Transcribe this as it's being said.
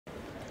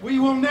We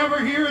will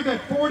never hear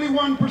that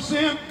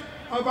 41%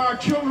 of our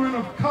children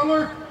of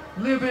color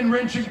live in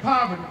wrenching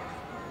poverty.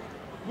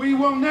 We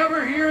will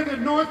never hear that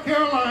North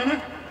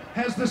Carolina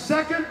has the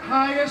second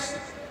highest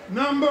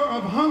number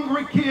of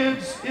hungry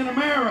kids in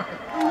America.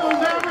 We will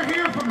never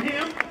hear from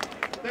him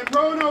that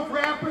Roanoke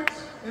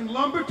Rapids and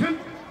Lumberton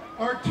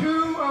are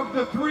two of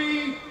the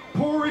three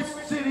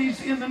poorest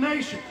cities in the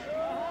nation,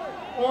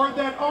 or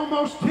that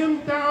almost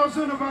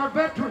 10,000 of our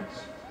veterans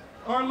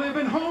are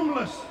living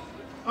homeless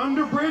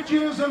under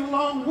bridges and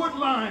along wood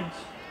lines,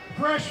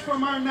 fresh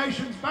from our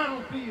nation's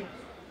battlefields.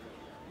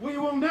 We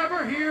will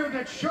never hear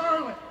that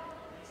Charlotte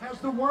has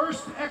the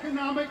worst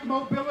economic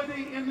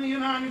mobility in the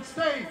United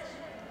States,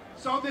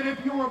 so that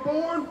if you were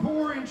born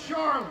poor in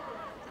Charlotte,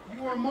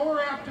 you are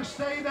more apt to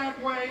stay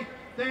that way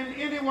than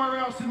anywhere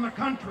else in the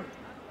country.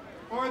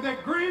 Or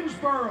that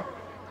Greensboro,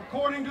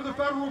 according to the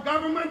federal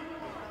government,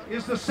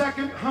 is the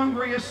second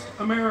hungriest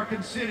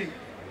American city.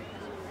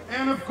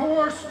 And of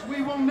course,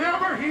 we will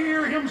never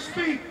hear him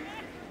speak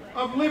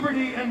of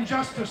liberty and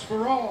justice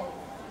for all,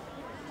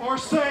 or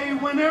say,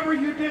 whenever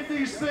you did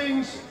these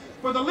things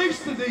for the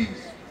least of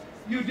these,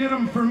 you did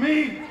them for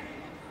me,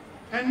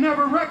 and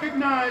never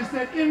recognize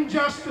that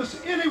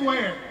injustice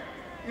anywhere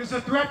is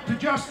a threat to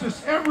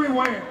justice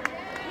everywhere.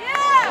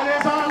 Yeah. And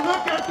as I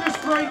look at this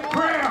great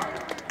crowd,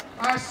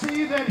 I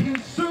see that he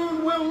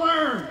soon will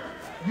learn,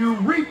 you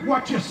reap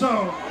what you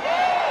sow.